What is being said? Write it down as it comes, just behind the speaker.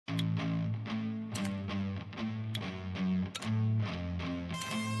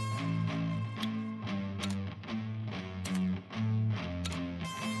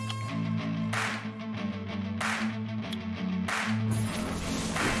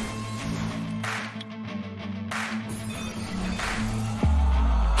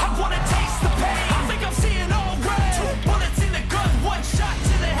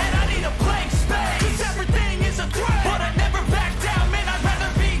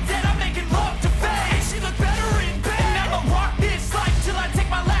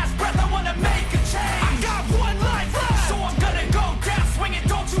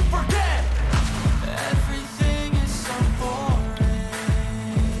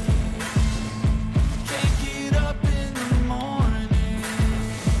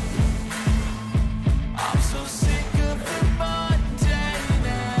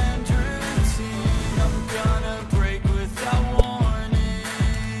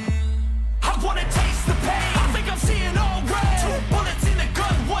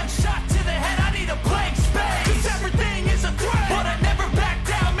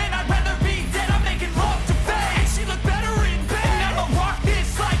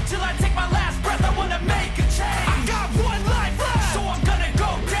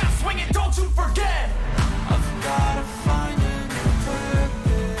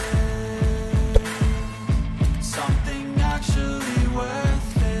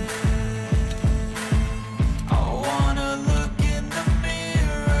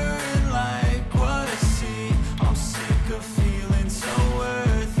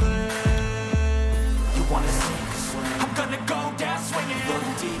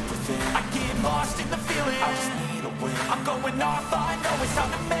it's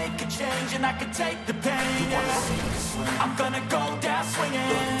time to make a change, and I can take the pain, yeah. I'm gonna go down swinging.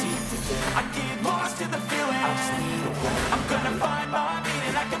 I get lost in the feeling. I'm gonna find my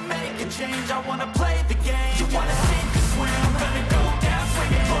meaning. I can make a change. I wanna play the game. You wanna sink or swim? I'm gonna go down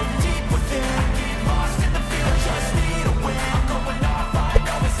swinging. Look deep within. I get lost in the feeling. Just need a win. I'm going off. I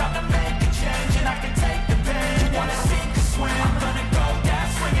know it's time to make a change, and I can take the pain. You wanna sink or swim? I'm gonna go down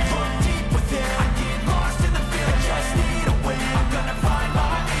swinging. Look deep within. I get lost in the feeling. Just need a win. I'm gonna find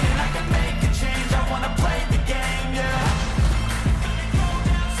my meaning. I can make a change. I wanna play the game, yeah.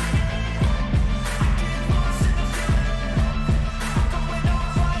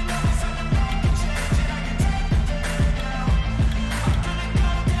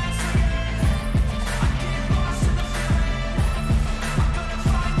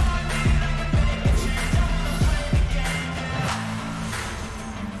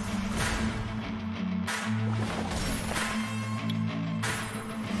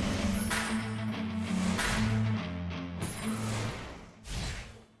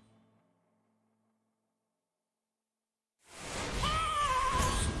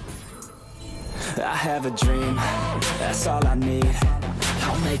 I have a dream, that's all I need.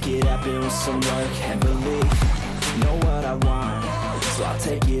 I'll make it happen with some work and belief. Know what I want, so I'll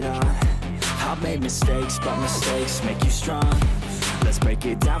take it on. I've made mistakes, but mistakes make you strong. Let's break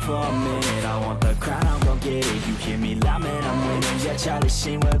it down for a minute. I want the crown, I'm gon' get it. You hear me loud, man, I'm winning. Yeah, Charlie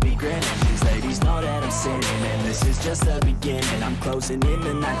Sheen will be grinning. These ladies know that I'm sinning, and this is just the beginning. I'm closing in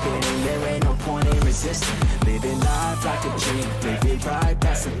the ninth inning. There ain't no point in resisting. Living life like a dream, live it right,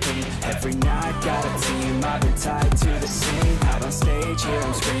 that's the thing. Every night, got a team, I've been tied to the scene. Out on stage, here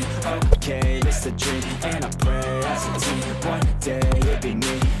I'm screaming, okay, it's a dream. And I pray as a team, one day it'll be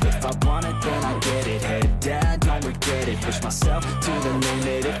me. If I want it, then I get it. Head down, don't regret it. Push myself to the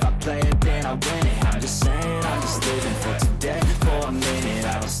limit. If I play it, then I win it. I'm just saying, I'm just living for today. For a minute,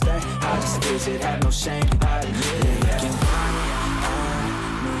 I don't stay, I just visit. Have no shame, I admit it. Looking on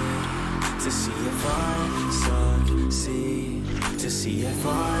me to see if I succeed, to see if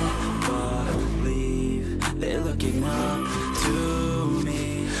I believe. They're looking up to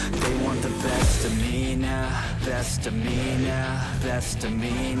me. They want the best of me now, best of me now, best of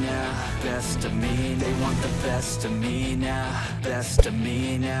me now, best of me. They want the best of me now, best of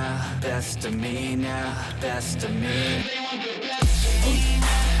me now, best of me now, best of me. They want the best of me now.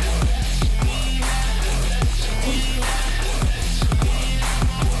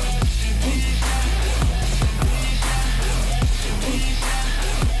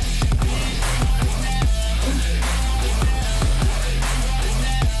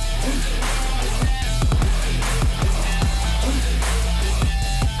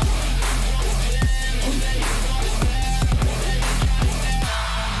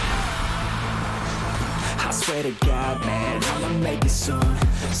 Swear to God, man, I'ma make it soon.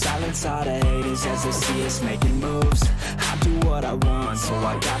 Silence all the haters as they see us making moves. I do what I want, so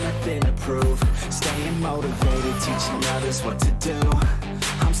I got nothing to prove. Staying motivated, teaching others what to do.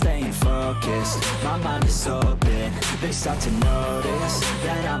 I'm staying focused, my mind is open. They start to notice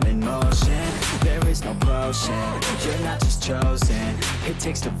that I'm in motion. There is no potion, you're not just chosen. It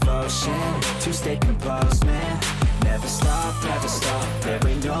takes devotion to stay composed, man. Never stop, there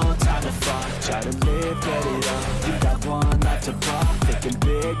ain't no time to fall. Try to live, get it up, you got one life to ball. Thinking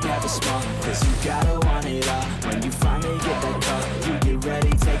big, never small, cause you gotta want it all. When you finally get that call, you get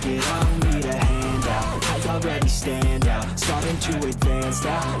ready, take it on. Need a hand out, I already stand out. Starting to advance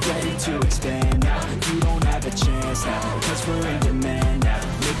now, ready to expand now. You don't have a chance now, cause we're in demand now.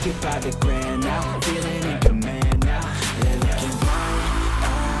 Make it by the grand now, feeling in command now. They're looking right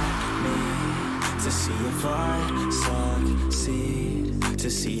at me to see if I succeed, to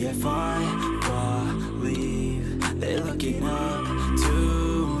see if I believe. They're looking up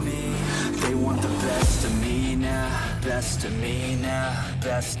to me. They want the best of me now, best of me now,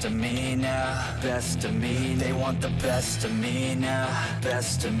 best of me now, best of me. They want the best of me now,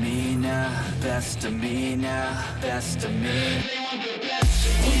 best of me now, best of me now, best of me. They want the best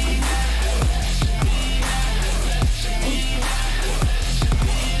of me now.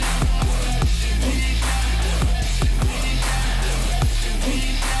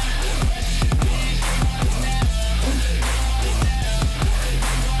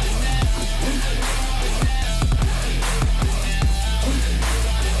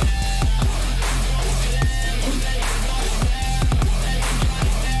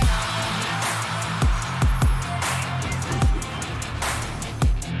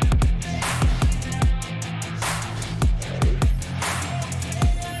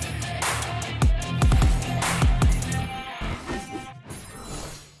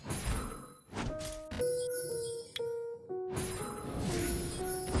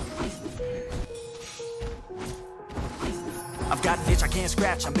 I've got an itch I can't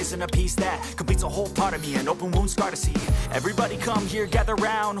scratch, I'm missing a piece that completes a whole part of me, an open wound scar to see. Everybody come here, gather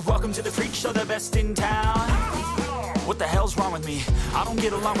round, welcome to the freak show, the best in town. What the hell's wrong with me? I don't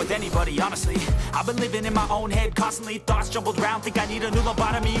get along with anybody, honestly. I've been living in my own head constantly, thoughts jumbled around, think I need a new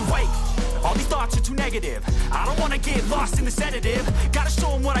lobotomy. Wait, all these thoughts are too negative. I don't wanna get lost in the sedative. Gotta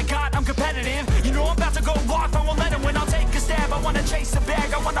show them what I got, I'm competitive. You know I'm about to go off, I won't let them win, I'll take a stab. I wanna chase a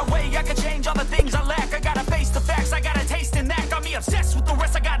bag, I want a way I can change all the things I lack. I gotta face the facts, I got a taste in that. Got me obsessed with the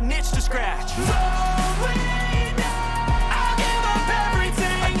rest, I got an itch to scratch. I'll give up everything.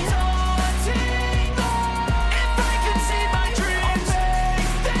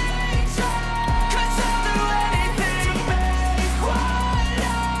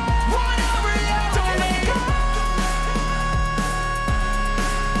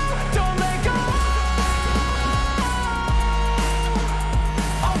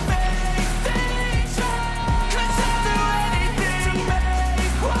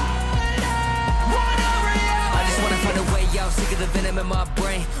 The venom in my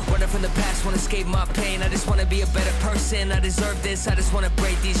brain, running from the past, wanna escape my pain. I just wanna be a better person, I deserve this, I just wanna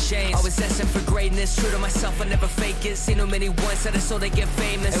break these chains. Always asking for greatness, true to myself, I never fake it. Seen too many once that I so they get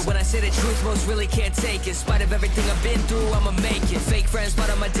famous. And when I say the truth, most really can't take it. In spite of everything I've been through, I'ma make it. Fake friends, but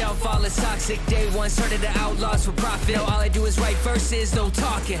on my downfall is toxic. Day one, started the outlaws for profit. Now all I do is write verses, no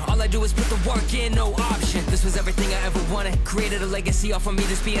talking. All I do is put the work in, no option. This was everything I ever wanted, created a legacy off of me,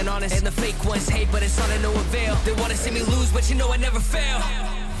 just being honest. And the fake ones hate, but it's all to no avail. They wanna see me lose, but you know I never fail.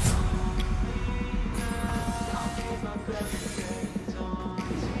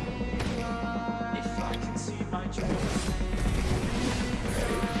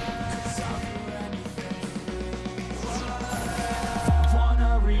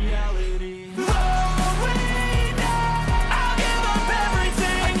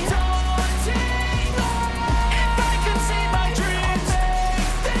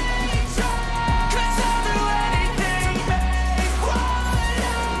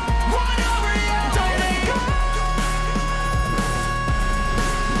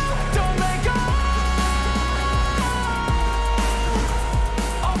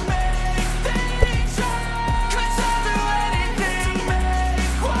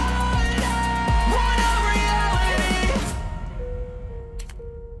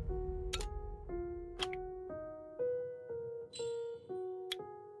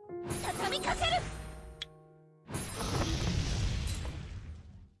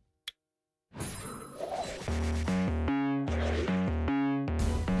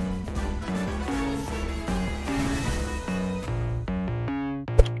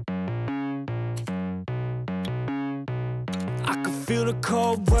 Feel the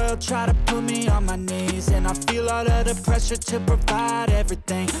cold world try to put me on my knees, and I feel all of the pressure to provide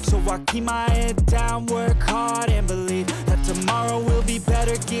everything. So I keep my head down, work hard and believe that tomorrow will be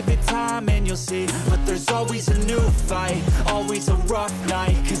better. Give it time and you'll see. But there's always a new fight, always a rough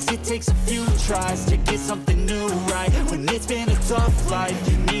night, cause it takes a few tries to get something new right. When it's been a tough life,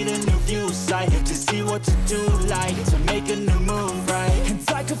 you need a new view sight to see what to do, like to make a new move, right? And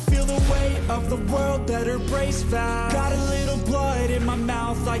I can feel the weight of the world, better brace fast. Got a little blood in my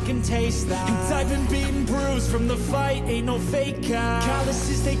mouth, I can taste that. And I've been beaten, bruised from the fight, ain't no fake out.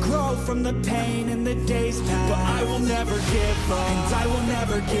 Calluses, they grow from the pain in the days past. But I will never give up, and I will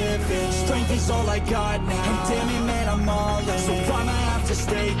never give in. Strength is all I got now, and damn it, man, I'm all in. So I'ma have to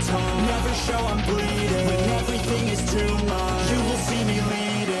stay tall, never show I'm bleeding. When everything is too much, you will see me leading.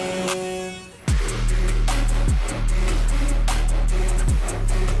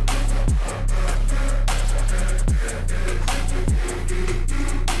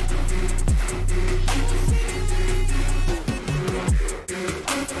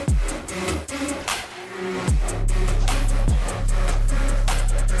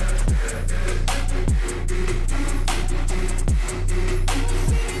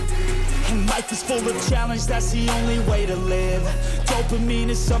 Life is full of challenge, that's the only way to live. Dopamine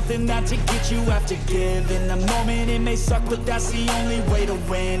is something that to get you have to give. In the moment it may suck, but that's the only way to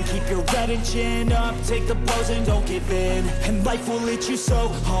win. Keep your head and chin up, take the blows and don't give in. And life will hit you so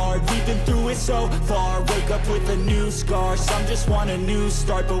hard, we've been through it so far. Wake up with a new scar, some just want a new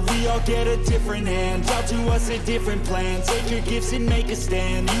start. But we all get a different hand, dealt to us a different plan. Take your gifts and make a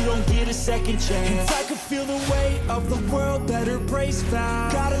stand, you don't get a second chance. And I can feel the weight of the world, better brace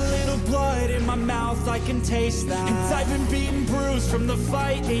fast. Got a little blood in my mouth, I can taste that. And I've been beaten, bruised from the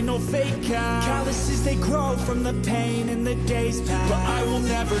fight, ain't no fake out. Calluses, they grow from the pain in the days past. But I will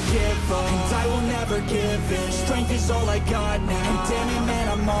never give up, and I will never give in. Strength is all I got now, and damn it, man,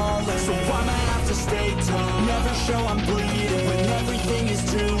 I'm all in. So I'ma have to stay tall, never show I'm bleeding.